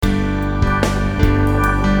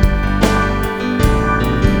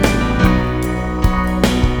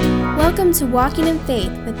Welcome to Walking in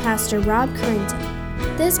Faith with Pastor Rob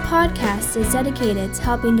Currington. This podcast is dedicated to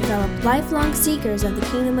helping develop lifelong seekers of the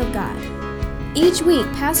kingdom of God. Each week,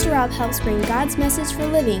 Pastor Rob helps bring God's message for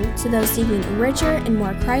living to those seeking a richer and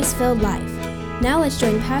more Christ-filled life. Now let's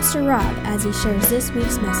join Pastor Rob as he shares this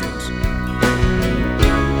week's message.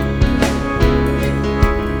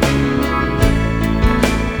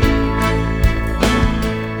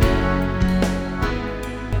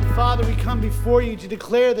 Father, we come before you to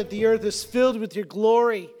declare that the earth is filled with your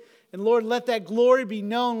glory. And Lord, let that glory be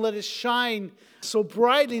known. Let it shine so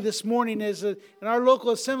brightly this morning in our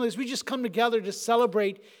local assemblies. We just come together to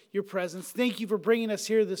celebrate your presence. Thank you for bringing us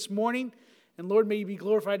here this morning. And Lord, may you be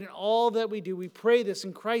glorified in all that we do. We pray this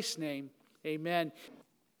in Christ's name. Amen.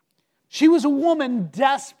 She was a woman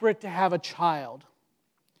desperate to have a child.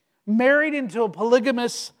 Married into a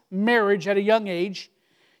polygamous marriage at a young age,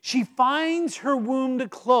 she finds her womb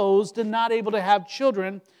closed and not able to have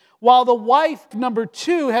children, while the wife, number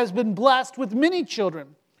two, has been blessed with many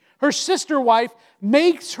children. Her sister wife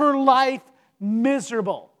makes her life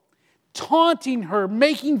miserable, taunting her,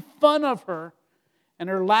 making fun of her, and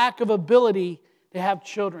her lack of ability to have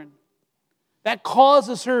children. That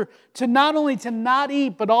causes her to not only to not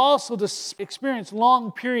eat, but also to experience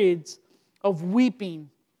long periods of weeping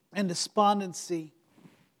and despondency.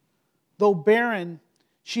 Though barren,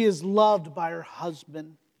 she is loved by her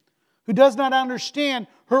husband, who does not understand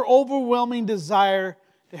her overwhelming desire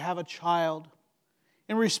to have a child.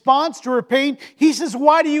 In response to her pain, he says,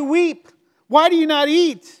 "Why do you weep? Why do you not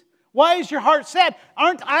eat? Why is your heart sad?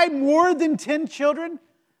 Aren't I more than 10 children?"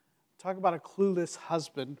 Talk about a clueless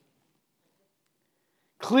husband.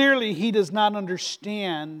 Clearly, he does not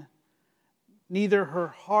understand neither her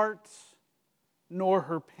heart nor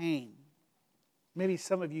her pain. Maybe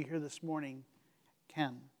some of you here this morning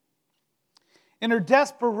can. In her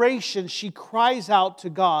desperation, she cries out to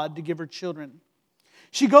God to give her children.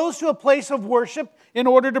 She goes to a place of worship in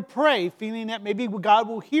order to pray, feeling that maybe God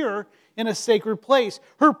will hear her in a sacred place.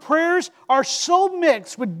 Her prayers are so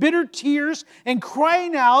mixed with bitter tears and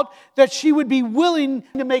crying out that she would be willing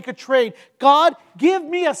to make a trade. God, give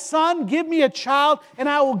me a son, give me a child, and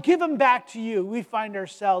I will give him back to you. We find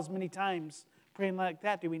ourselves many times praying like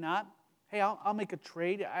that, do we not? Hey, I'll make a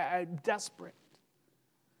trade. I'm desperate.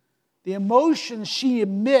 The emotions she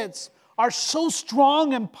emits are so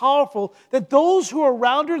strong and powerful that those who are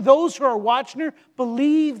around her, those who are watching her,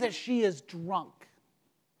 believe that she is drunk.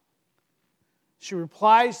 She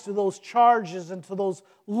replies to those charges and to those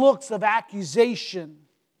looks of accusation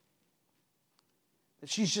that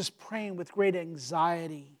she's just praying with great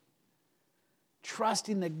anxiety,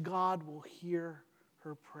 trusting that God will hear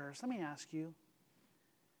her prayers. Let me ask you,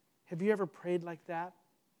 have you ever prayed like that?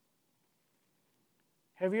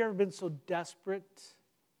 Have you ever been so desperate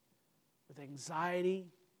with anxiety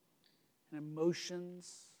and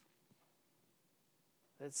emotions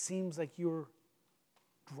that it seems like you're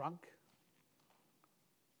drunk?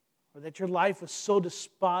 Or that your life was so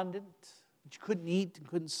despondent that you couldn't eat and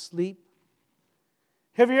couldn't sleep?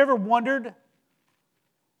 Have you ever wondered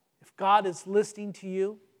if God is listening to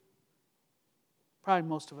you? Probably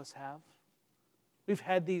most of us have. We've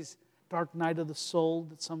had these dark night of the soul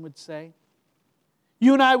that some would say.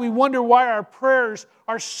 You and I, we wonder why our prayers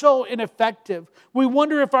are so ineffective. We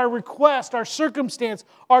wonder if our request, our circumstance,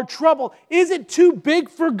 our trouble, is it too big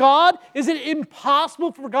for God? Is it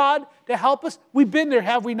impossible for God to help us? We've been there,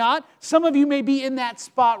 have we not? Some of you may be in that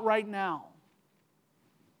spot right now.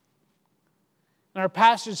 In our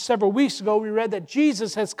passage several weeks ago, we read that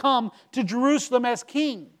Jesus has come to Jerusalem as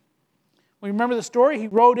king. We remember the story? He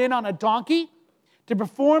rode in on a donkey to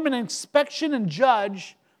perform an inspection and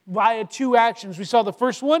judge via two actions. We saw the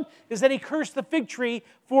first one is that he cursed the fig tree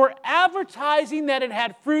for advertising that it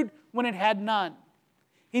had fruit when it had none.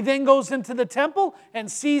 He then goes into the temple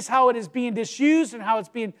and sees how it is being disused and how it's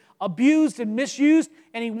being abused and misused,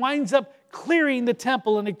 and he winds up clearing the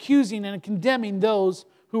temple and accusing and condemning those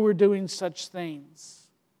who were doing such things.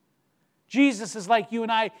 Jesus is like you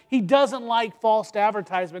and I. He doesn't like false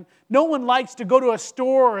advertisement. No one likes to go to a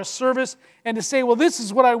store or a service and to say, well, this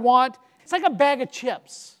is what I want. It's like a bag of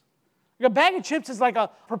chips. A bag of chips is like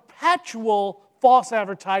a perpetual false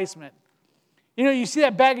advertisement. You know, you see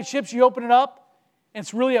that bag of chips, you open it up, and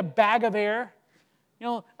it's really a bag of air. You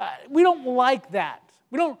know, we don't like that.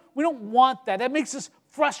 We don't want that. That makes us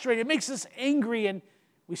frustrated. It makes us angry. And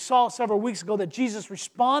we saw several weeks ago that Jesus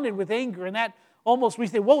responded with anger, and that almost we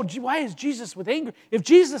say, whoa, why is Jesus with anger? If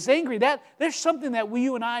Jesus is angry, there's something that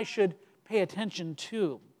you and I should pay attention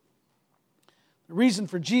to. The reason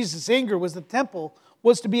for Jesus' anger was the temple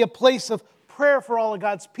was to be a place of prayer for all of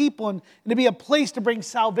God's people and to be a place to bring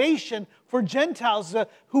salvation for Gentiles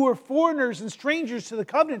who were foreigners and strangers to the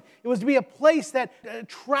covenant. It was to be a place that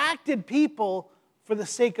attracted people for the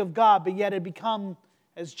sake of God, but yet it had become,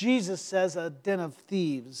 as Jesus says, a den of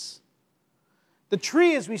thieves. The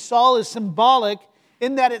tree, as we saw, is symbolic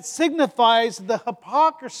in that it signifies the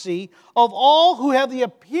hypocrisy of all who have the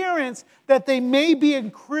appearance that they may be a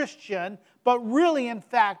Christian, but really, in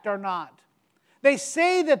fact, are not. They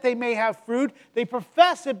say that they may have fruit, they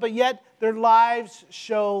profess it, but yet their lives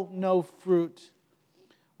show no fruit.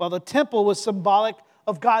 While the temple was symbolic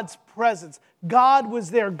of God's presence. God was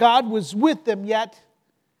there, God was with them, yet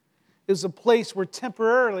it was a place where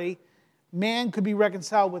temporarily man could be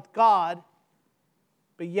reconciled with God,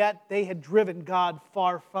 but yet they had driven God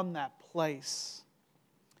far from that place.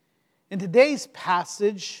 In today's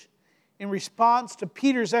passage, in response to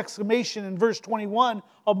Peter's exclamation in verse 21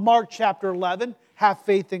 of Mark chapter 11, have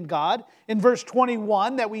faith in God. In verse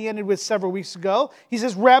 21 that we ended with several weeks ago, he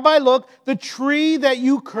says, Rabbi, look, the tree that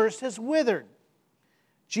you cursed has withered.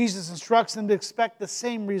 Jesus instructs them to expect the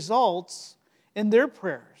same results in their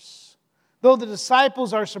prayers. Though the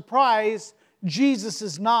disciples are surprised, Jesus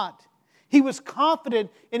is not. He was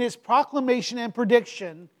confident in his proclamation and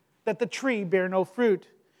prediction that the tree bear no fruit.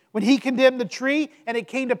 When he condemned the tree and it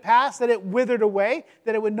came to pass that it withered away,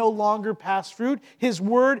 that it would no longer pass fruit, his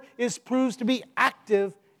word proves to be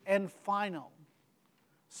active and final.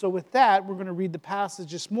 So with that, we're going to read the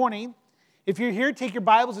passage this morning. If you're here, take your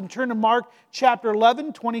Bibles and turn to Mark chapter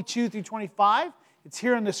 11, 22 through 25. It's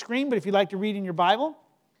here on the screen, but if you'd like to read in your Bible.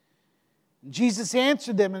 Jesus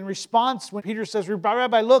answered them in response when Peter says,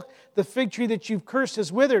 Rabbi, look, the fig tree that you've cursed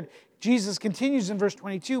has withered. Jesus continues in verse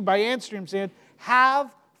 22 by answering him, saying,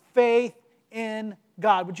 have faith in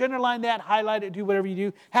God. Would you underline that, highlight it, do whatever you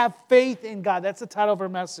do? Have faith in God. That's the title of our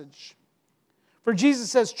message. For Jesus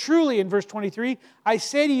says, truly, in verse 23, I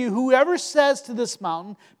say to you, whoever says to this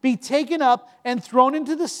mountain, be taken up and thrown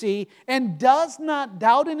into the sea, and does not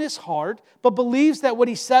doubt in his heart, but believes that what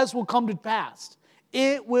he says will come to pass,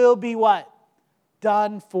 it will be what?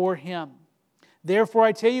 Done for him. Therefore,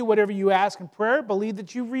 I tell you, whatever you ask in prayer, believe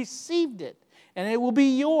that you've received it, and it will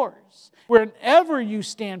be yours. Wherever you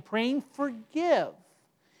stand praying, forgive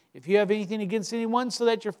if you have anything against anyone, so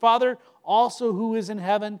that your Father also who is in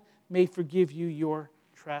heaven may forgive you your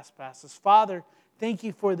trespasses. Father, thank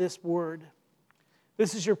you for this word.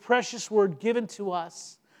 This is your precious word given to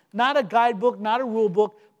us. Not a guidebook, not a rule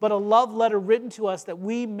book, but a love letter written to us that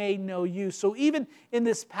we may know you. So even in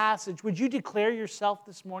this passage, would you declare yourself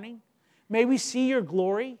this morning? May we see your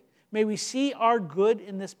glory. May we see our good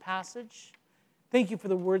in this passage. Thank you for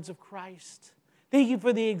the words of Christ. Thank you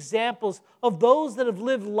for the examples of those that have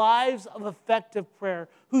lived lives of effective prayer,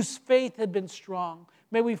 whose faith had been strong.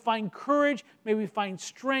 May we find courage. May we find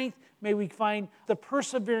strength. May we find the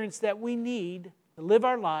perseverance that we need to live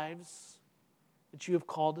our lives that you have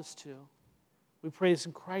called us to. We pray this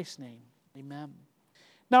in Christ's name. Amen.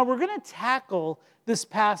 Now we're going to tackle this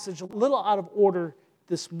passage a little out of order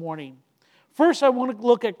this morning. First, I want to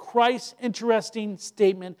look at Christ's interesting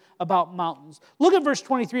statement about mountains. Look at verse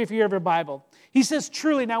 23 if you have your Bible. He says,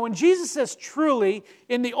 truly. Now, when Jesus says truly,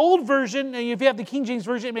 in the old version, and if you have the King James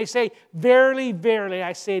Version, it may say, verily, verily,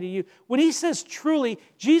 I say to you. When he says truly,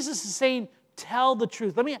 Jesus is saying, tell the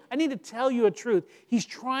truth. I need to tell you a truth. He's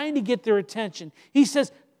trying to get their attention. He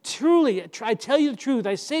says, truly, I tell you the truth,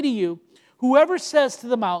 I say to you, whoever says to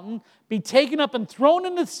the mountain, be taken up and thrown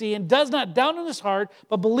into the sea, and does not doubt in his heart,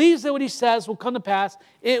 but believes that what he says will come to pass,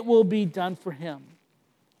 it will be done for him.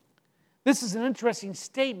 This is an interesting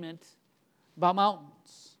statement about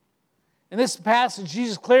mountains. In this passage,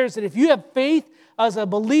 Jesus declares that if you have faith as a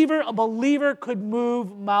believer could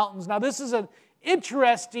move mountains. Now, this is an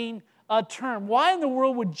interesting term. Why in the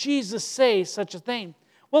world would Jesus say such a thing?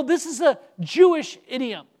 Well, this is a Jewish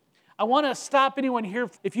idiom. I want to stop anyone here.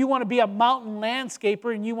 If you want to be a mountain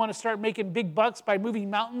landscaper and you want to start making big bucks by moving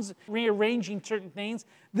mountains, rearranging certain things,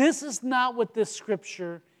 this is not what this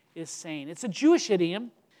scripture is saying. It's a Jewish idiom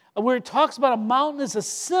where it talks about a mountain as a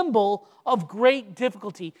symbol of great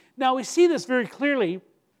difficulty. Now, we see this very clearly.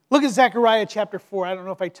 Look at Zechariah chapter 4. I don't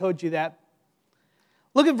know if I told you that.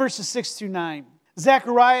 Look at verses 6 through 9.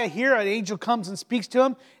 Zechariah here, an angel comes and speaks to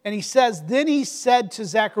him, and he says, then he said to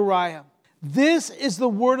Zechariah, this is the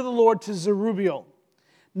word of the Lord to Zerubbabel.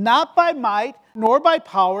 Not by might, nor by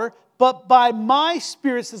power, but by my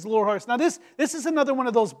spirit, says the Lord of hosts. Now this is another one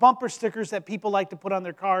of those bumper stickers that people like to put on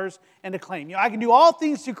their cars and to claim. I can do all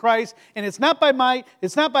things through Christ, and it's not by might,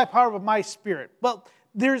 it's not by power, but my spirit. Well,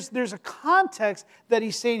 there's a context that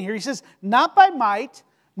he's saying here. He says, not by might,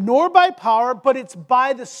 nor by power, but it's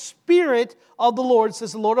by the Spirit of the Lord,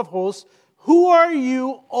 says the Lord of hosts, Who are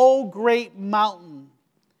you, O great mountain?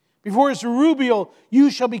 Before Zerubbabel, you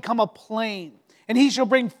shall become a plain, and he shall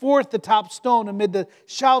bring forth the top stone amid the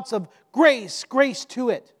shouts of grace, grace to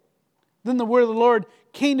it. Then the word of the Lord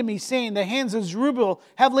came to me, saying, the hands of Zerubbabel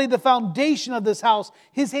have laid the foundation of this house.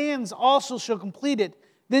 His hands also shall complete it.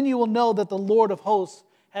 Then you will know that the Lord of hosts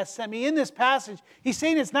has sent me. In this passage, he's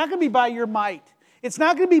saying it's not going to be by your might. It's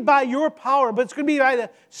not going to be by your power, but it's going to be by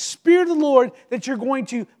the Spirit of the Lord that you're going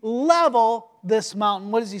to level this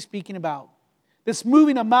mountain. What is he speaking about? This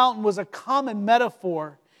moving a mountain was a common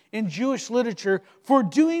metaphor in Jewish literature for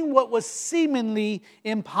doing what was seemingly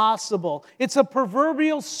impossible. It's a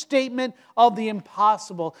proverbial statement of the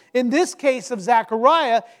impossible. In this case of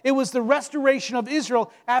Zechariah, it was the restoration of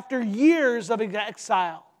Israel after years of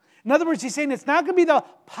exile. In other words, he's saying it's not going to be the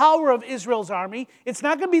power of Israel's army. It's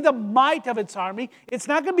not going to be the might of its army. It's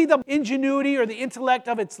not going to be the ingenuity or the intellect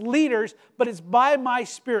of its leaders, but it's by my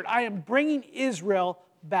Spirit. I am bringing Israel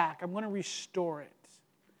back. I'm going to restore it.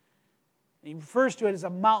 He refers to it as a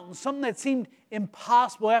mountain, something that seemed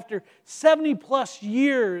impossible after 70 plus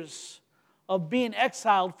years of being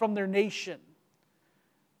exiled from their nation.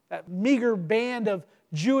 That meager band of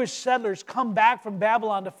Jewish settlers come back from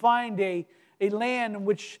Babylon to find a land in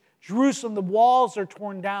which Jerusalem, the walls are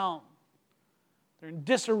torn down. They're in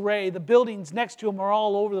disarray. The buildings next to them are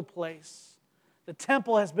all over the place. The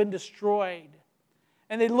temple has been destroyed.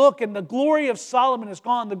 And they look, and the glory of Solomon is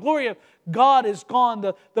gone. The glory of God is gone.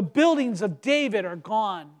 The buildings of David are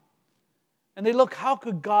gone. And they look, how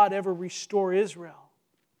could God ever restore Israel?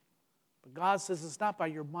 But God says it's not by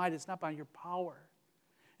your might, it's not by your power.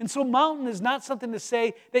 And so mountain is not something to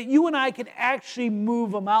say that you and I can actually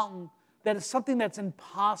move a mountain. That is something that's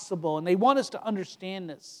impossible. And they want us to understand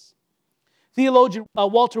this. Theologian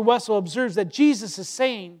Walter Wessel observes that Jesus is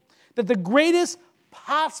saying that the greatest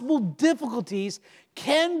possible difficulties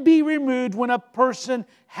can be removed when a person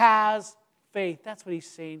has faith. That's what he's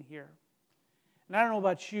saying here. And I don't know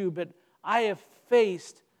about you, but I have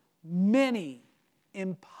faced many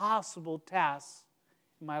impossible tasks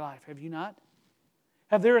in my life. Have you not?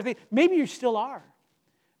 Have there things? Maybe you still are.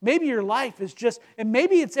 Maybe your life is just, and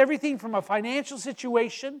maybe it's everything from a financial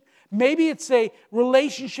situation. Maybe it's a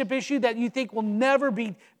relationship issue that you think will never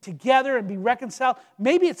be together and be reconciled.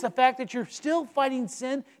 Maybe it's the fact that you're still fighting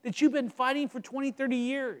sin that you've been fighting for 20, 30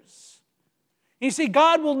 years. And you say,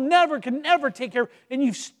 God can never take care of it, and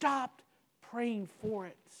you've stopped praying for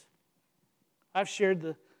it. I've shared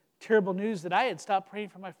the terrible news that I had stopped praying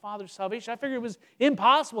for my father's salvation. I figured it was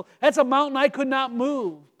impossible. That's a mountain I could not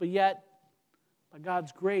move. But yet, by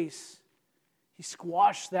God's grace, He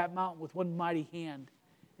squashed that mountain with one mighty hand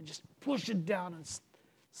and just pushed it down and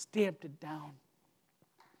stamped it down.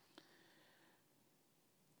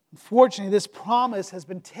 Unfortunately, this promise has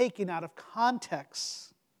been taken out of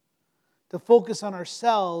context to focus on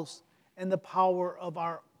ourselves and the power of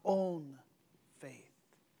our own faith.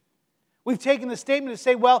 We've taken the statement to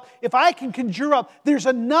say, well, if I can conjure up, there's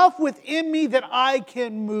enough within me that I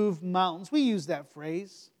can move mountains. We use that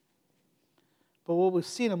phrase. But what we'll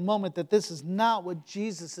see in a moment that this is not what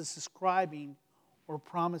Jesus is describing or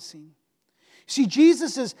promising. See,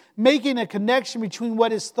 Jesus is making a connection between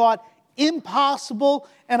what is thought impossible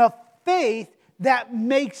and a faith that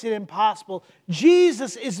makes it impossible.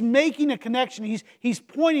 Jesus is making a connection. He's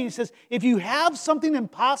pointing. He says, if you have something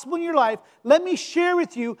impossible in your life, let me share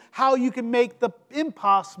with you how you can make the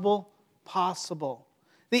impossible possible.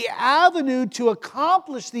 The avenue to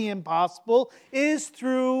accomplish the impossible is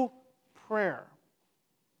through prayer.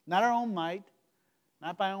 Not our own might,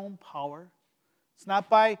 not by our own power. It's not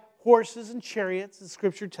by horses and chariots, as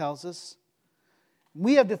Scripture tells us.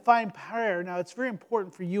 We have defined prayer. Now, it's very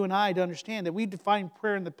important for you and I to understand that we defined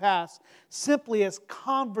prayer in the past simply as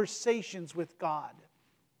conversations with God.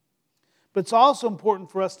 But it's also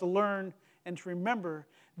important for us to learn and to remember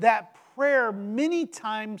that prayer many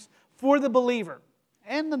times for the believer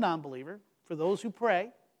and the non-believer, for those who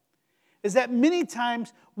pray, is that many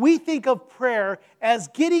times we think of prayer as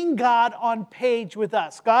getting God on page with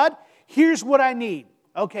us. God, here's what I need.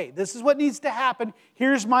 Okay, this is what needs to happen.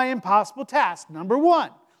 Here's my impossible task. Number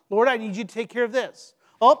one, Lord, I need you to take care of this.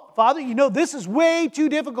 Oh, Father, you know this is way too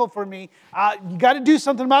difficult for me. You got to do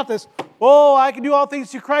something about this. Oh, I can do all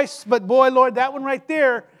things through Christ, but boy, Lord, that one right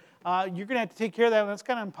there, you're going to have to take care of that one. That's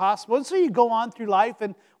kind of impossible. And so you go on through life,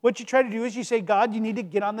 and what you try to do is you say, God, you need to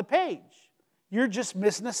get on the page. You're just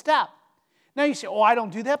missing a step. Now you say, oh, I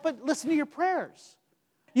don't do that, but listen to your prayers.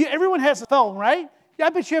 Everyone has a phone, right? I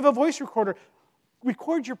bet you have a voice recorder.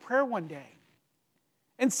 Record your prayer one day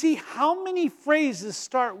and see how many phrases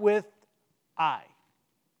start with I,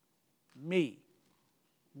 me,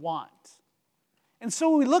 want. And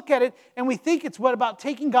so we look at it and we think it's what about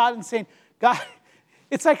taking God and saying, God,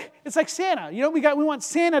 it's like Santa. You know, we want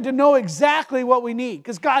Santa to know exactly what we need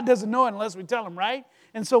because God doesn't know it unless we tell him, right?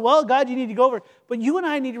 And so, well, God, you need to go over it. But you and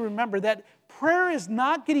I need to remember that prayer is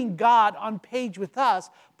not getting God on page with us,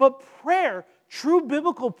 but prayer, true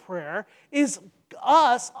biblical prayer, is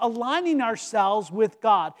us aligning ourselves with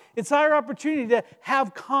God. It's our opportunity to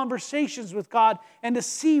have conversations with God and to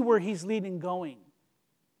see where he's leading and going.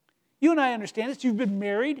 You and I understand this. You've been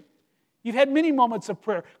married. You've had many moments of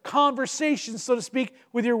prayer, conversations, so to speak,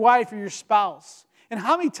 with your wife or your spouse. And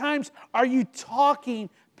how many times are you talking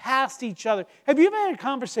past each other? Have you ever had a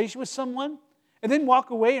conversation with someone and then walk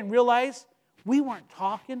away and realize we weren't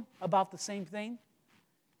talking about the same thing?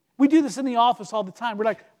 We do this in the office all the time. We're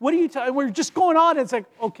like, what are you talking? We're just going on. And it's like,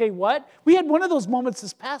 okay, what? We had one of those moments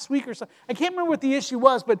this past week or so. I can't remember what the issue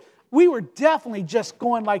was, but we were definitely just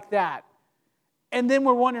going like that. And then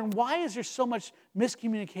we're wondering, why is there so much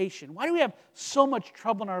miscommunication? Why do we have so much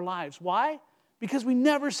trouble in our lives? Why? Because we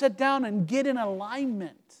never sit down and get in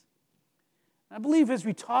alignment. I believe as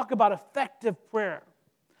we talk about effective prayer,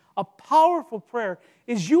 a powerful prayer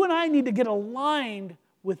is you and I need to get aligned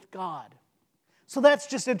with God. So that's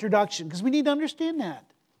just introduction, because we need to understand that.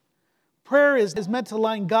 Prayer is meant to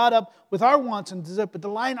line God up with our wants and desires, but to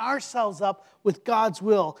line ourselves up with God's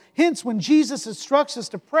will. Hence, when Jesus instructs us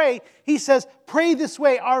to pray, he says, pray this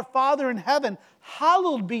way, our Father in heaven,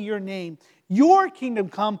 hallowed be your name. Your kingdom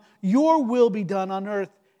come, your will be done on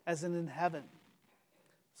earth as in heaven.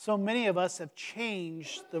 So many of us have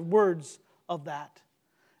changed the words of that.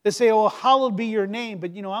 They say, oh, hallowed be your name,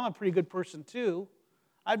 but I'm a pretty good person too.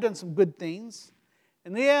 I've done some good things.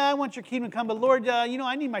 And yeah, I want your kingdom to come, but Lord,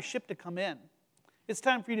 I need my ship to come in. It's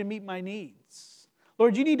time for you to meet my needs.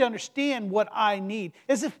 Lord, you need to understand what I need,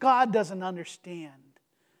 as if God doesn't understand.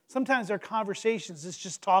 Sometimes our conversations is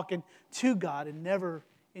just talking to God and never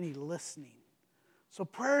any listening. So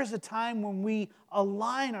prayer is a time when we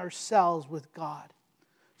align ourselves with God.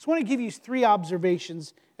 So I want to give you 3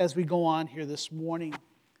 observations as we go on here this morning.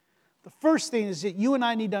 The first thing is that you and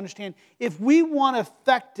I need to understand, if we want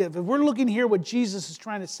effective, if we're looking here what Jesus is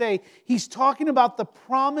trying to say, he's talking about the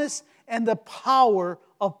promise and the power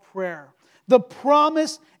of prayer. The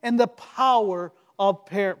promise and the power of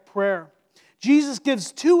prayer. Jesus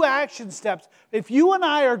gives 2 action steps. If you and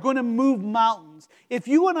I are going to move mountains, if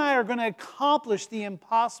you and I are going to accomplish the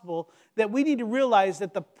impossible, that we need to realize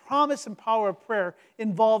that the promise and power of prayer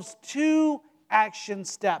involves 2 action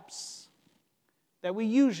steps that we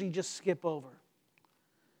usually just skip over.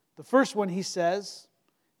 The first one, he says,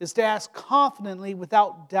 is to ask confidently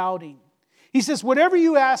without doubting. He says, whatever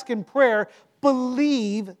you ask in prayer,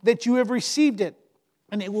 believe that you have received it,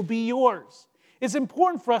 and it will be yours. It's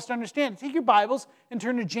important for us to understand. Take your Bibles and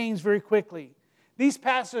turn to James very quickly. These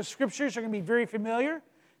passages of scriptures are going to be very familiar,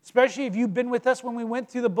 especially if you've been with us when we went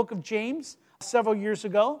through the book of James several years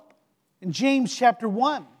ago. In James chapter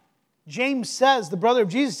 1, James says, the brother of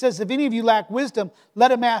Jesus says, if any of you lack wisdom,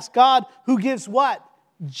 let him ask God, who gives what?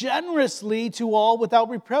 Generously to all without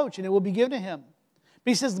reproach, and it will be given to him.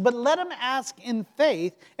 But he says, but let him ask in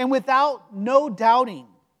faith and without no doubting.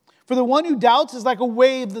 For the one who doubts is like a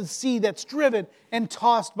wave of the sea that's driven and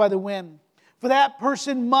tossed by the wind. For that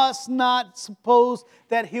person must not suppose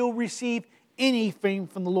that he'll receive anything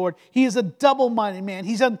from the Lord. He is a double-minded man.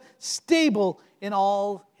 He's unstable in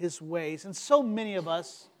all his ways. And so many of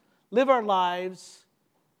us live our lives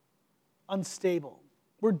unstable.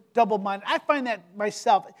 We're double-minded. I find that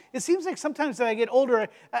myself. It seems like sometimes as I get older,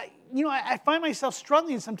 I find myself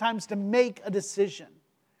struggling sometimes to make a decision.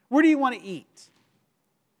 Where do you want to eat?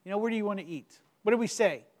 Where do you want to eat? What do we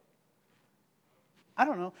say? I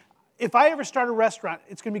don't know. If I ever start a restaurant,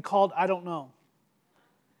 it's going to be called I don't know.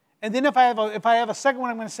 And then if I have a second one,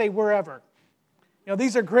 I'm going to say wherever.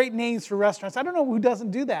 These are great names for restaurants. I don't know who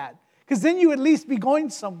doesn't do that. Because then you at least be going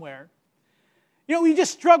somewhere. We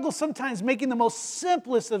just struggle sometimes making the most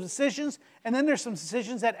simplest of decisions, and then there's some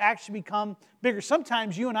decisions that actually become bigger.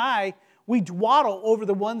 Sometimes you and I, we dawdle over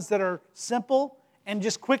the ones that are simple and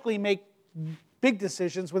just quickly make big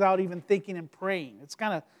decisions without even thinking and praying. It's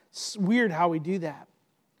kind of weird how we do that.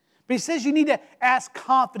 But he says you need to ask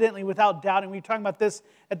confidently without doubting. We were talking about this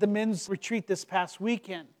at the men's retreat this past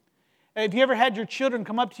weekend. Have you ever had your children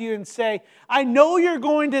come up to you and say, I know you're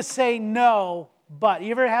going to say no, but.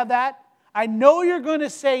 You ever have that? I know you're going to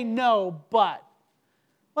say no, but.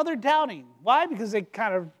 Well, they're doubting. Why? Because they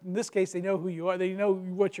kind of, in this case, they know who you are. They know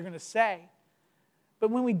what you're going to say. But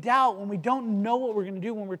when we doubt, when we don't know what we're going to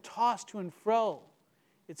do, when we're tossed to and fro,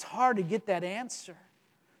 it's hard to get that answer.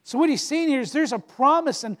 So what he's saying here is there's a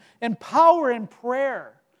promise and power in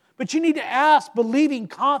prayer. But you need to ask, believing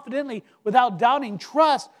confidently, without doubting.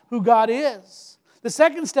 Trust who God is. The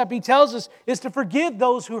second step, he tells us, is to forgive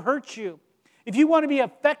those who hurt you. If you want to be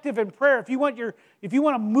effective in prayer, if you want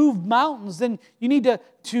to move mountains, then you need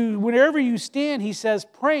to wherever you stand, he says,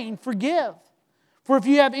 praying, forgive. For if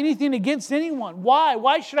you have anything against anyone, why?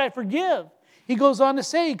 Why should I forgive? He goes on to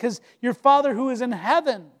say, because your Father who is in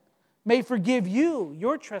heaven may forgive you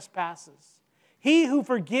your trespasses. He who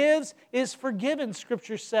forgives is forgiven,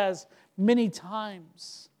 Scripture says many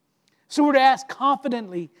times. So we're to ask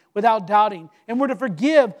confidently without doubting. And we're to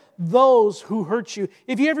forgive those who hurt you.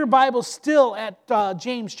 If you have your Bible still at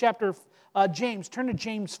James, turn to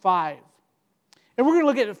James 5. And we're going to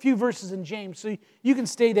look at a few verses in James, so you can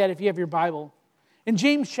stay that if you have your Bible. In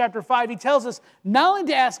James chapter 5, he tells us not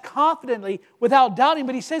only to ask confidently without doubting,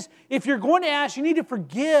 but he says if you're going to ask, you need to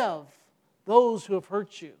forgive those who have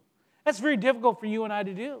hurt you. That's very difficult for you and I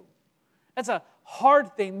to do. That's a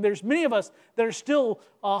hard thing. There's many of us that are still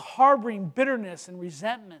harboring bitterness and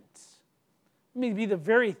resentment. It may be the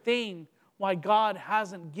very thing why God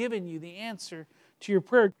hasn't given you the answer to your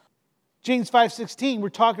prayer. James 5:16, we're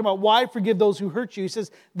talking about why forgive those who hurt you. He says,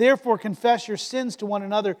 therefore confess your sins to one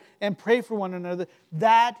another and pray for one another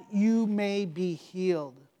that you may be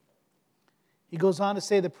healed. He goes on to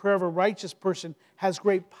say the prayer of a righteous person has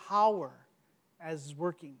great power as is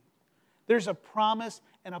working. There's a promise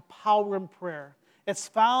and a power in prayer. It's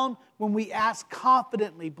found when we ask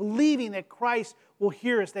confidently, believing that Christ will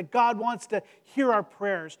hear us, that God wants to hear our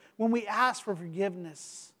prayers. When we ask for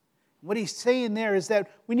forgiveness, what he's saying there is that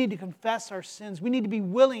we need to confess our sins. We need to be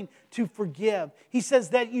willing to forgive. He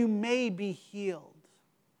says that you may be healed.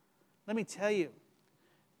 Let me tell you,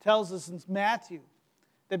 it tells us in Matthew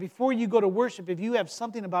that before you go to worship, if you have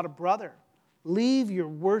something about a brother, leave your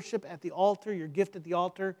worship at the altar, your gift at the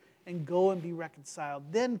altar, and go and be reconciled.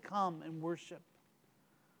 Then come and worship.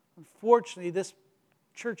 Unfortunately, this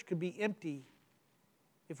church could be empty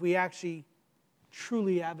if we actually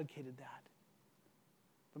truly advocated that.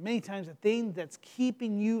 But many times the thing that's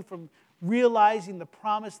keeping you from realizing the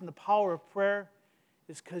promise and the power of prayer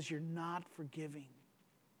is because you're not forgiving.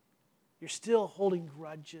 You're still holding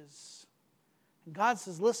grudges. And God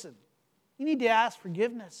says, listen, you need to ask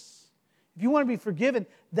forgiveness. If you want to be forgiven,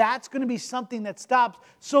 that's going to be something that stops.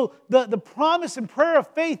 So the promise and prayer of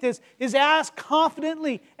faith is ask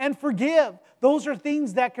confidently and forgive. Those are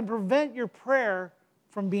things that can prevent your prayer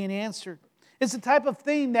from being answered. It's the type of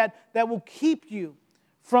thing that will keep you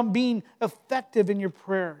from being effective in your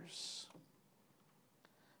prayers.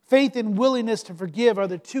 Faith and willingness to forgive are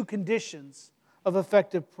the two conditions of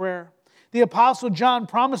effective prayer. The Apostle John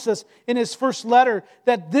promised us in his first letter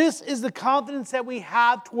that this is the confidence that we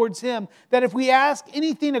have towards him, that if we ask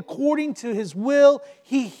anything according to his will,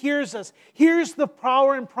 he hears us. Here's the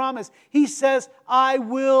power and promise. He says, I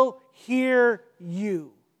will hear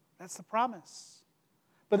you. That's the promise.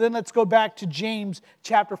 But then let's go back to James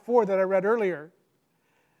chapter 4 that I read earlier.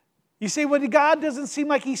 You say, well, God doesn't seem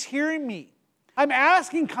like he's hearing me. I'm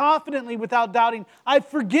asking confidently without doubting. I've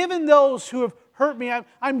forgiven those who have hurt me.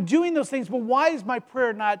 I'm doing those things, but why is my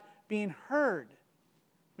prayer not being heard?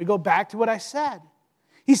 We go back to what I said.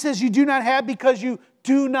 He says you do not have because you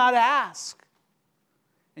do not ask.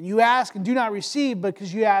 And you ask and do not receive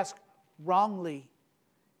because you ask wrongly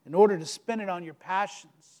in order to spend it on your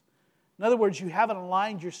passions. In other words, you haven't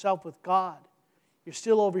aligned yourself with God. You're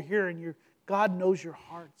still over here and God knows your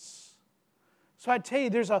hearts. So I tell you,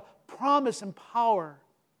 there's a promise and power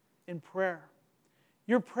in prayer.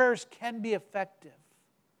 Your prayers can be effective,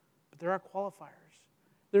 but there are qualifiers.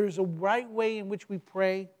 There is a right way in which we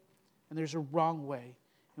pray, and there's a wrong way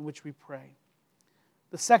in which we pray.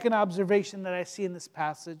 The second observation that I see in this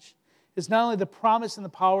passage is not only the promise and the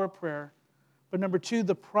power of prayer, but number two,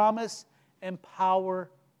 the promise and power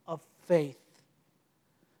of faith.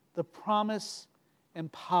 The promise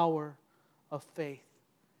and power of faith.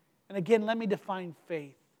 And again, let me define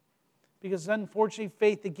faith. Because unfortunately,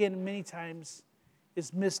 faith, again, many times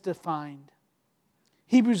is misdefined.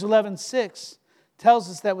 Hebrews 11:6 tells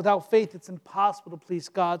us that without faith, it's impossible to please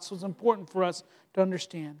God. So it's important for us to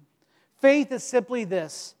understand. Faith is simply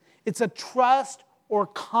this. It's a trust or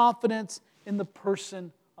confidence in the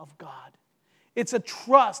person of God. It's a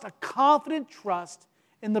trust, a confident trust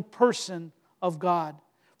in the person of God.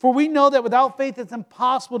 For we know that without faith, it's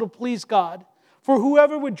impossible to please God. For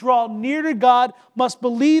whoever would draw near to God must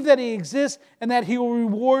believe that He exists and that He will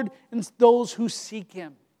reward those who seek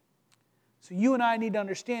Him. So you and I need to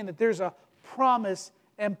understand that there's a promise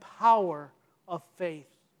and power of faith.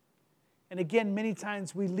 And again, many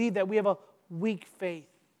times we leave that. We have a weak faith.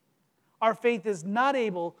 Our faith is not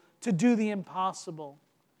able to do the impossible.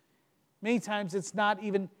 Many times it's not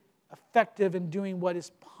even effective in doing what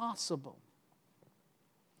is possible.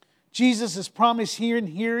 Jesus has promised here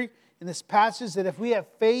in this passage that if we have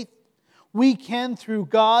faith, we can, through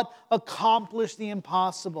God, accomplish the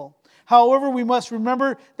impossible. However, we must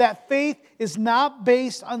remember that faith is not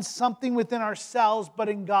based on something within ourselves, but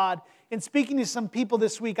in God. In speaking to some people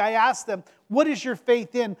this week, I asked them, what is your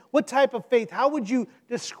faith in? What type of faith? How would you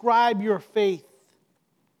describe your faith?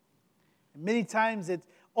 And many times it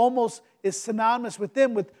almost is synonymous with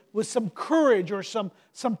them with some courage or some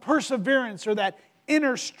perseverance or that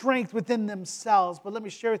inner strength within themselves. But let me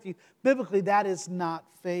share with you, biblically, that is not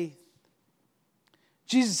faith.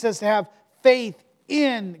 Jesus says to have faith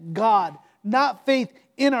in God, not faith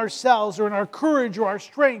in ourselves or in our courage or our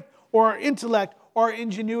strength or our intellect or our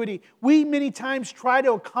ingenuity. We many times try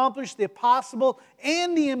to accomplish the possible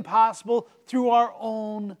and the impossible through our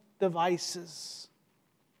own devices.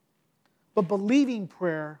 But believing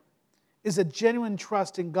prayer is a genuine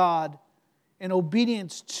trust in God and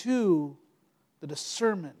obedience to the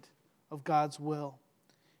discernment of God's will.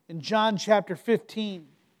 In John chapter 15,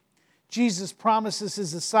 Jesus promises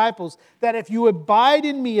his disciples that if you abide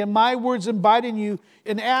in me and my words abide in you,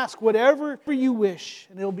 and ask whatever you wish,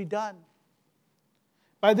 and it will be done.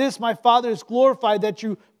 By this my Father is glorified, that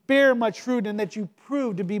you bear much fruit and that you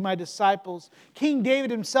prove to be my disciples. King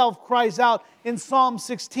David himself cries out in Psalm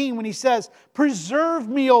 16 when he says, "Preserve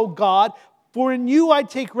me, O God, for in you I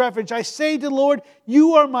take refuge. I say to the Lord,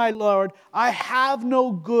 you are my Lord. I have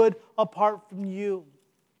no good apart from you."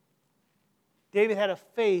 David had a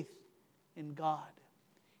faith in God.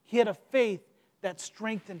 He had a faith that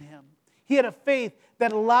strengthened him. He had a faith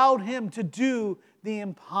that allowed him to do the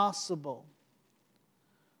impossible.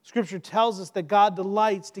 Scripture tells us that God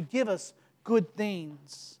delights to give us good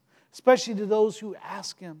things, especially to those who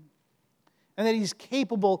ask Him, and that He's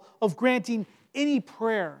capable of granting any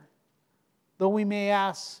prayer, though we may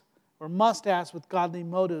ask or must ask with godly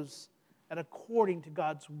motives and according to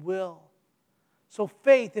God's will. So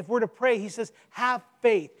faith, if we're to pray, He says, have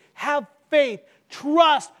faith. Have faith.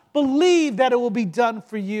 Trust. Believe that it will be done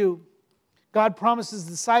for you. God promises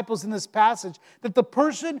the disciples in this passage that the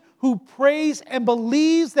person who prays and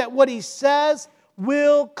believes that what he says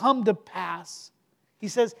will come to pass. He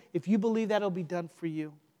says, if you believe that, it'll be done for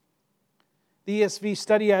you. The ESV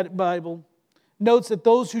Study Bible notes that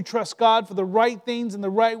those who trust God for the right things in the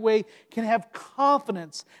right way can have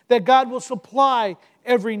confidence that God will supply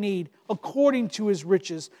every need according to His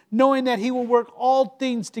riches, knowing that He will work all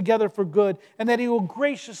things together for good and that He will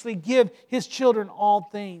graciously give His children all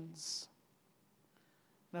things.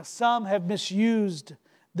 Now, some have misused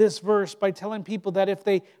this verse by telling people that if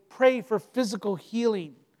they pray for physical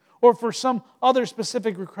healing or for some other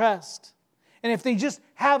specific request, and if they just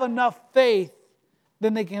have enough faith,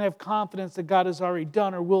 then they can have confidence that God has already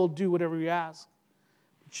done or will do whatever you ask.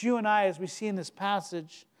 But you and I, as we see in this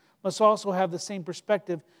passage, must also have the same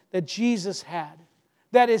perspective that Jesus had.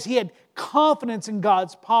 That is, He had confidence in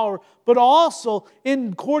God's power, but also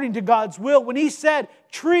according to God's will. When He said,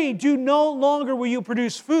 "Tree, do no longer will you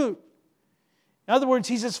produce fruit." In other words,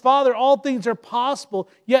 He says, "Father, all things are possible,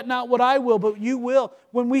 yet not what I will, but you will."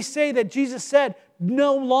 When we say that Jesus said,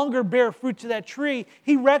 "No longer bear fruit to that tree,"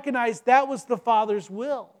 He recognized that was the Father's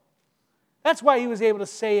will. That's why He was able to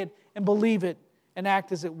say it and believe it and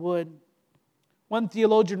act as it would. One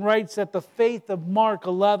theologian writes that the faith of Mark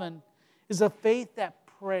 11 is a faith that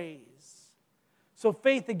prays. So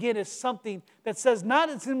faith, again, is something that says not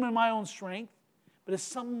it's in my own strength, but it's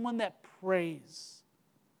someone that prays.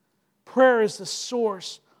 Prayer is the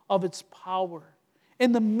source of its power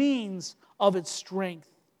and the means of its strength.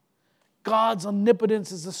 God's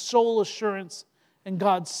omnipotence is the sole assurance, and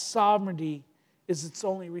God's sovereignty is its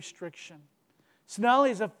only restriction. So not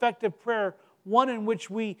only is effective prayer one in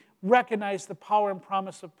which we recognize the power and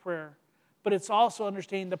promise of prayer, but it's also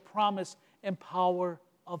understanding the promise and power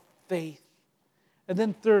of faith. And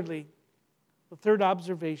then thirdly, the third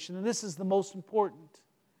observation, and this is the most important.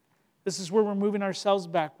 This is where we're moving ourselves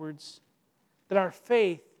backwards. That our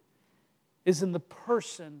faith is in the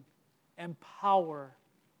person and power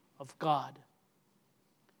of God.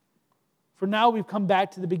 For now we've come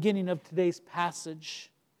back to the beginning of today's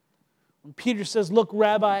passage. When Peter says, "Look,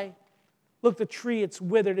 Rabbi, look, the tree, it's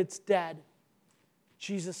withered, it's dead."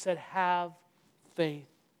 Jesus said, have faith.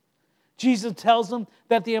 Jesus tells them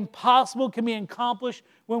that the impossible can be accomplished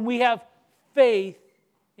when we have faith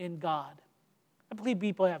in God. I believe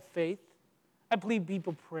people have faith. I believe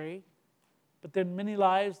people pray. But in many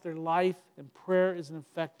lives, their life and prayer isn't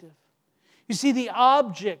effective. You see, the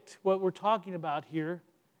object, what we're talking about here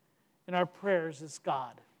in our prayers, is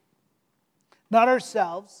God. Not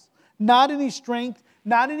ourselves, not any strength,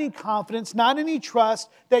 not any confidence, not any trust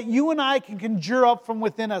that you and I can conjure up from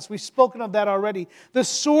within us. We've spoken of that already. The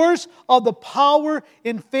source of the power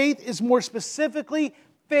in faith is more specifically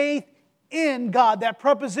faith in God. That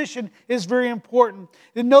preposition is very important.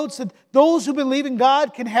 It notes that those who believe in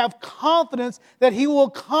God can have confidence that He will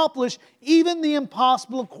accomplish even the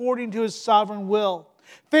impossible according to His sovereign will.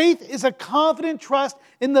 Faith is a confident trust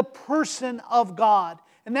in the person of God.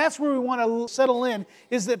 And that's where we want to settle in,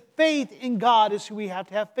 is that faith in God is who we have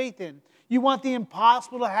to have faith in. You want the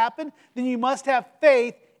impossible to happen, then you must have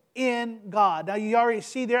faith in God. Now you already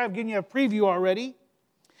see there, I've given you a preview already,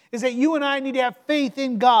 is that you and I need to have faith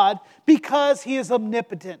in God because He is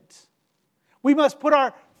omnipotent. We must put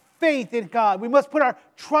our faith in God. We must put our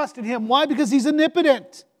trust in Him. Why? Because He's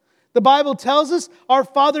omnipotent. The Bible tells us our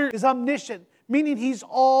Father is omniscient, meaning He's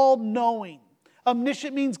all-knowing.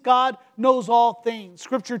 Omniscient means God knows all things.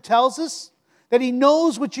 Scripture tells us that He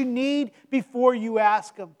knows what you need before you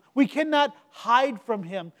ask Him. We cannot hide from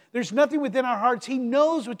Him. There's nothing within our hearts. He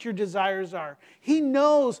knows what your desires are. He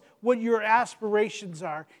knows what your aspirations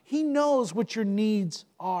are. He knows what your needs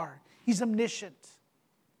are. He's omniscient.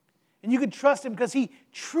 And you can trust Him because He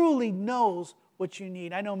truly knows what you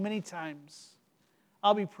need. I know many times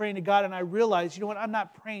I'll be praying to God and I realize, you know what, I'm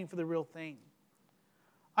not praying for the real thing.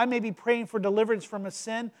 I may be praying for deliverance from a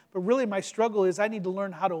sin, but really my struggle is I need to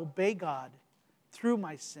learn how to obey God through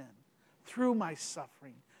my sin, through my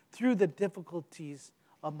suffering, through the difficulties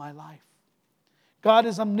of my life. God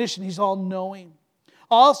is omniscient. He's all-knowing.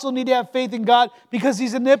 I also need to have faith in God because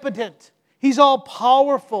He's omnipotent. He's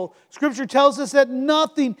all-powerful. Scripture tells us that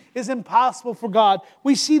nothing is impossible for God.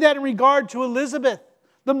 We see that in regard to Elizabeth,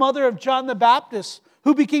 the mother of John the Baptist,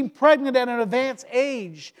 who became pregnant at an advanced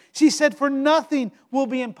age. She said, for nothing will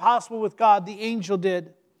be impossible with God, the angel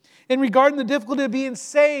did. In regarding the difficulty of being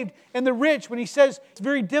saved and the rich, when he says it's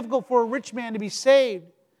very difficult for a rich man to be saved,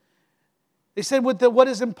 they said what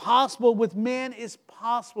is impossible with man is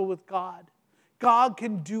possible with God. God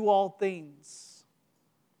can do all things.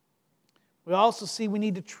 We also see we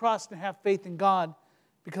need to trust and have faith in God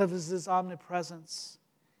because of His omnipresence.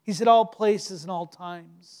 He's at all places and all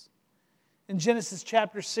times. In Genesis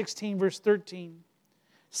chapter 16, verse 13,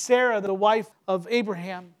 Sarah, the wife of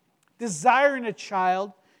Abraham, desiring a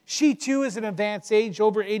child, she too is an advanced age,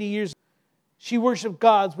 over 80 years. She worshiped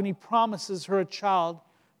God when He promises her a child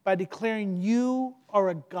by declaring, you are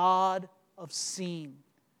a God of seeing.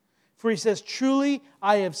 For He says, truly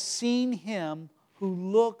I have seen Him who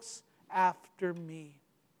looks after me.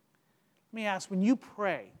 Let me ask, when you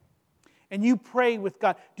pray, and you pray with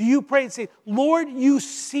God, do you pray and say, Lord, you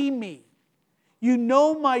see me. You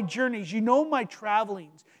know my journeys. You know my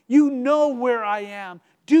travelings. You know where I am.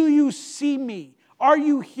 Do you see me? Are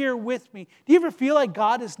you here with me? Do you ever feel like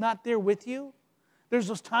God is not there with you? There's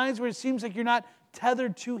those times where it seems like you're not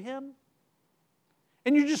tethered to Him.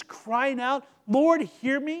 And you're just crying out, Lord,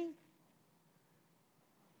 hear me.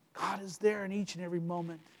 God is there in each and every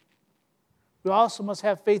moment. We also must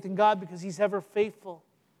have faith in God because He's ever faithful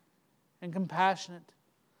and compassionate.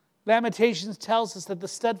 Lamentations tells us that the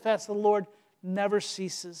steadfast of the Lord never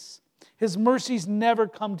ceases. His mercies never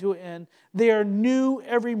come to an end. They are new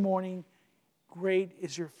every morning. Great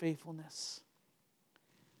is your faithfulness.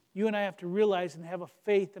 You and I have to realize and have a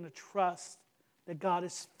faith and a trust that God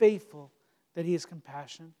is faithful, that He is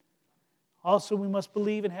compassionate. Also, we must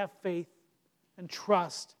believe and have faith and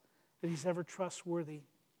trust that He's ever trustworthy.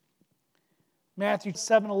 Matthew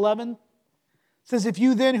 7:11 says, if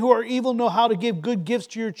you then who are evil know how to give good gifts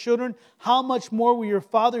to your children, how much more will your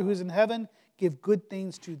Father who is in heaven give good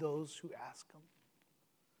things to those who ask Him?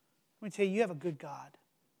 Let me tell you, you have a good God.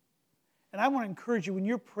 And I want to encourage you, when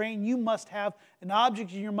you're praying, you must have an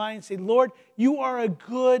object in your mind and say, Lord, you are a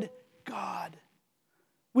good God.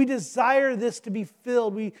 We desire this to be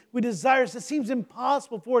filled. We desire this. It seems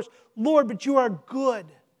impossible for us. Lord, but you are good.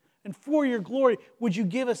 And for your glory, would you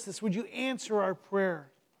give us this? Would you answer our prayer?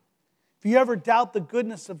 If you ever doubt the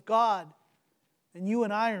goodness of God, then you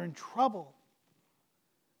and I are in trouble.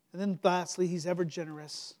 And then lastly, He's ever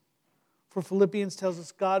generous. For Philippians tells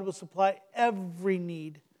us God will supply every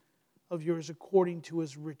need of yours according to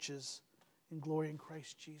His riches in glory in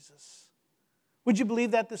Christ Jesus. Would you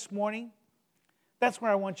believe that this morning? That's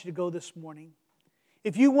where I want you to go this morning.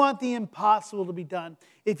 If you want the impossible to be done,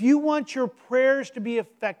 if you want your prayers to be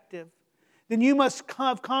effective, then you must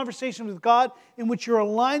have conversations with God in which you're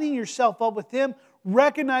aligning yourself up with Him,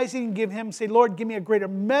 recognizing and give Him, say, Lord, give me a greater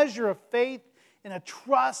measure of faith and a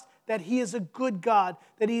trust that He is a good God,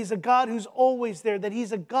 that He is a God who's always there, that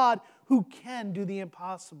He's a God who can do the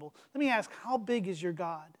impossible. Let me ask, how big is your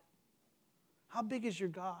God? How big is your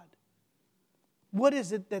God? What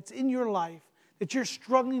is it that's in your life that you're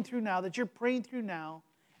struggling through now, that you're praying through now,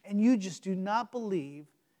 and you just do not believe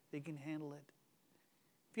they can handle it.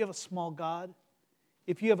 If you have a small God,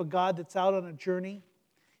 if you have a God that's out on a journey,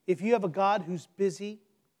 if you have a God who's busy,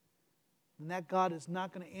 then that God is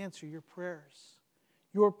not going to answer your prayers.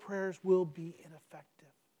 Your prayers will be ineffective.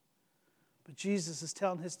 But Jesus is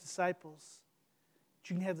telling his disciples,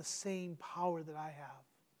 you can have the same power that I have.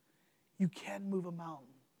 You can move a mountain.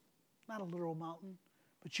 Not a literal mountain,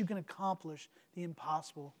 but you can accomplish the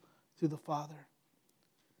impossible through the Father.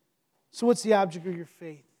 So what's the object of your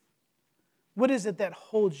faith? What is it that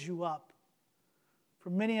holds you up? For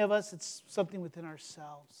many of us, it's something within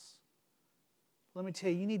ourselves. Let me tell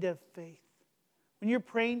you, you need to have faith. When you're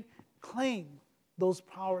praying, claim those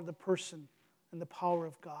power, the person and the power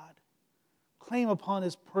of God. Claim upon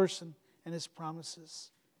his person and his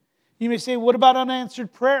promises. You may say, what about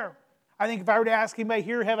unanswered prayer? I think if I were to ask anybody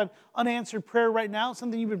here have an unanswered prayer right now,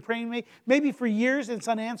 something you've been praying maybe for years and it's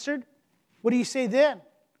unanswered, what do you say then?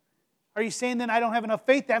 Are you saying then I don't have enough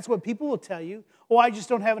faith? That's what people will tell you. Oh, I just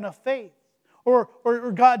don't have enough faith.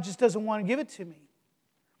 Or God just doesn't want to give it to me.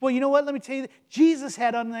 Well, you know what? Let me tell you, Jesus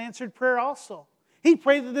had unanswered prayer also. He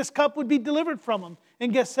prayed that this cup would be delivered from him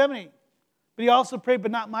in Gethsemane. But he also prayed,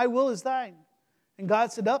 but not my will is thine. And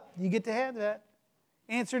God said, up, you get to have that.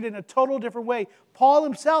 Answered in a total different way. Paul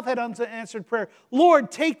himself had unanswered prayer.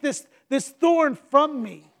 Lord, take this thorn from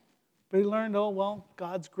me. But he learned, oh, well,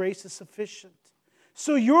 God's grace is sufficient.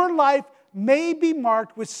 So your life may be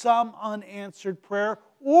marked with some unanswered prayer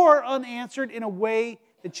or unanswered in a way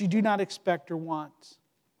that you do not expect or want.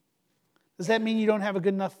 Does that mean you don't have a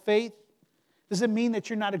good enough faith? Does it mean that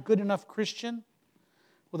you're not a good enough Christian?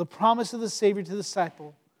 Well, the promise of the Savior to the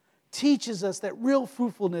disciple teaches us that real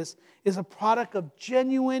fruitfulness is a product of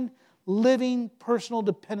genuine, living, personal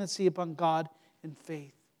dependency upon God and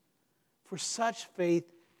faith. For such faith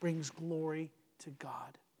brings glory to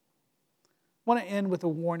God. I want to end with a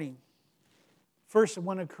warning. First,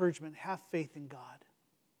 one encouragement, have faith in God.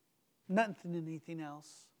 Nothing in anything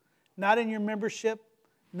else. Not in your membership,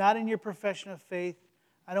 not in your profession of faith.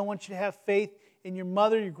 I don't want you to have faith in your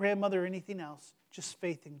mother, your grandmother, or anything else. Just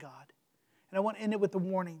faith in God. And I want to end it with a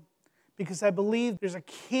warning. Because I believe there's a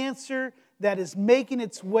cancer that is making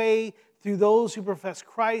its way through those who profess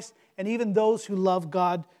Christ and even those who love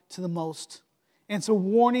God to the most. And it's a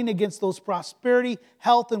warning against those prosperity,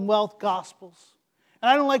 health, and wealth gospels.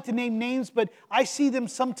 And I don't like to name names, but I see them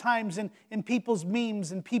sometimes in people's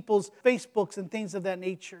memes and people's Facebooks and things of that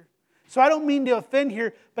nature. So I don't mean to offend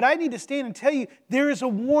here, but I need to stand and tell you there is a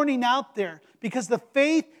warning out there because the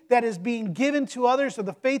faith that is being given to others or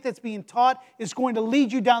the faith that's being taught is going to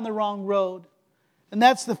lead you down the wrong road. And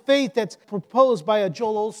that's the faith that's proposed by a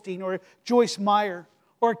Joel Osteen or a Joyce Meyer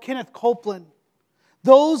or a Kenneth Copeland.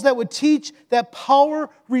 Those that would teach that power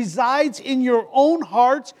resides in your own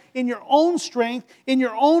hearts, in your own strength, in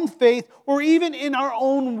your own faith, or even in our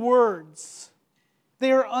own words.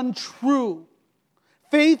 They are untrue.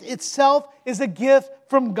 Faith itself is a gift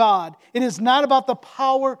from God. It is not about the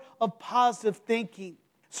power of positive thinking.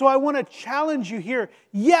 So I want to challenge you here.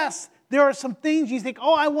 Yes, there are some things you think,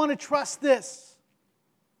 oh, I want to trust this.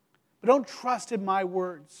 But don't trust in my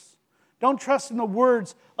words. Don't trust in the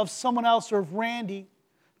words of someone else or of Randy.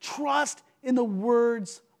 Trust in the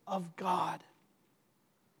words of God.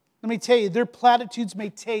 Let me tell you, their platitudes may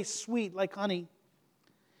taste sweet like honey.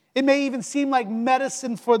 It may even seem like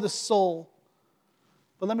medicine for the soul.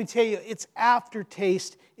 But let me tell you, its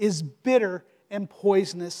aftertaste is bitter and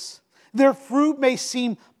poisonous. Their fruit may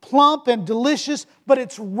seem plump and delicious, but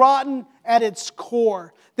it's rotten at its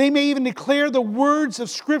core. They may even declare the words of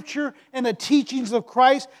Scripture and the teachings of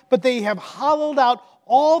Christ, but they have hollowed out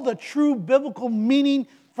all the true biblical meaning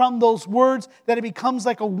from those words that it becomes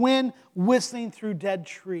like a wind whistling through dead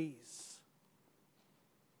trees.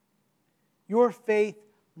 Your faith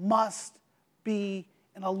must be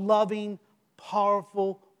in a loving,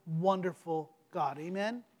 powerful, wonderful God.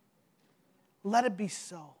 Amen? Let it be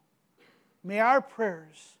so. May our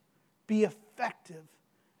prayers be effective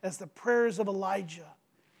as the prayers of Elijah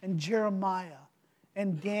and Jeremiah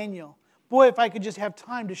and Daniel. Boy, if I could just have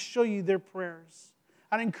time to show you their prayers.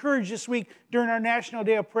 I'd encourage this week during our National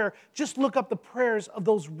Day of Prayer, just look up the prayers of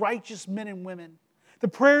those righteous men and women. The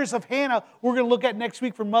prayers of Hannah, we're going to look at next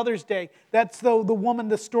week for Mother's Day. That's the woman,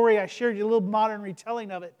 the story I shared you, a little modern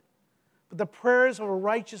retelling of it. But the prayers of a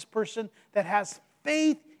righteous person that has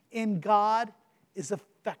faith in God is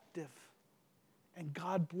effective. And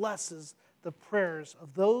God blesses the prayers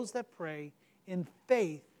of those that pray in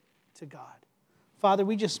faith to God. Father,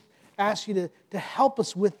 we just ask you to help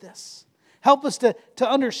us with this. Help us to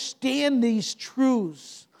understand these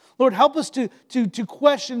truths. Lord, help us to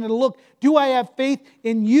question and look, do I have faith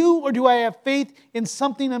in you or do I have faith in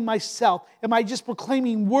something in myself? Am I just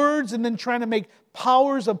proclaiming words and then trying to make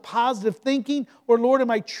powers of positive thinking? Or Lord,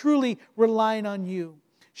 am I truly relying on you?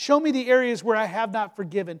 Show me the areas where I have not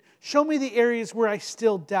forgiven. Show me the areas where I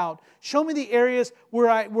still doubt. Show me the areas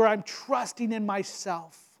where I'm trusting in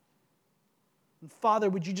myself. And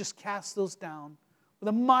Father, would you just cast those down with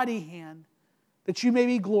a mighty hand, that you may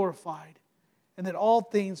be glorified and that all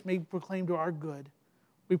things may be proclaimed to our good.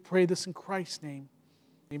 We pray this in Christ's name.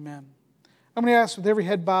 Amen. I'm going to ask, with every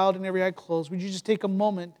head bowed and every eye closed, would you just take a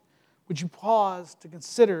moment, would you pause to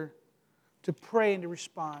consider, to pray and to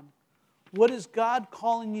respond? What is God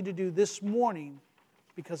calling you to do this morning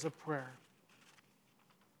because of prayer?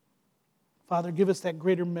 Father, give us that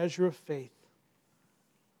greater measure of faith,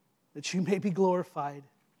 that you may be glorified.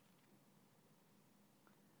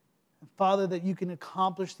 And Father, that you can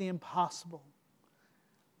accomplish the impossible.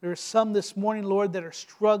 There are some this morning, Lord, that are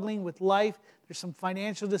struggling with life. There's some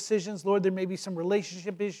financial decisions. Lord, there may be some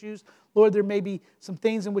relationship issues. Lord, there may be some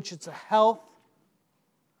things in which it's a health.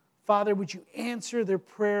 Father, would you answer their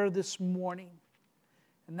prayer this morning?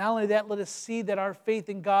 And not only that, let us see that our faith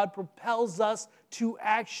in God propels us to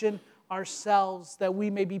action ourselves, that we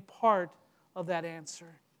may be part of that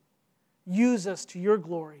answer. Use us to your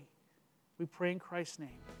glory. We pray in Christ's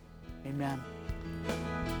name. Amen.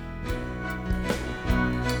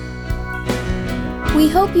 We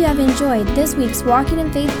hope you have enjoyed this week's Walking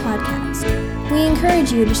in Faith podcast. We encourage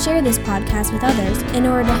you to share this podcast with others in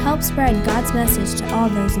order to help spread God's message to all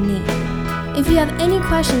those in need. If you have any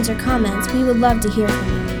questions or comments, we would love to hear from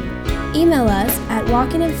you. Email us at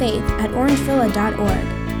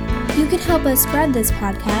walkinginfaith@orangevilla.org. You can help us spread this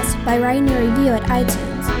podcast by writing a review at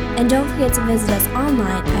iTunes, and don't forget to visit us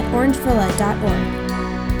online at orangevilla.org.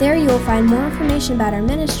 There you will find more information about our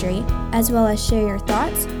ministry, as well as share your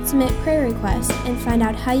thoughts, submit prayer requests, and find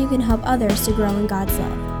out how you can help others to grow in God's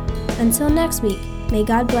love. Until next week, may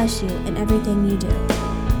God bless you in everything you do.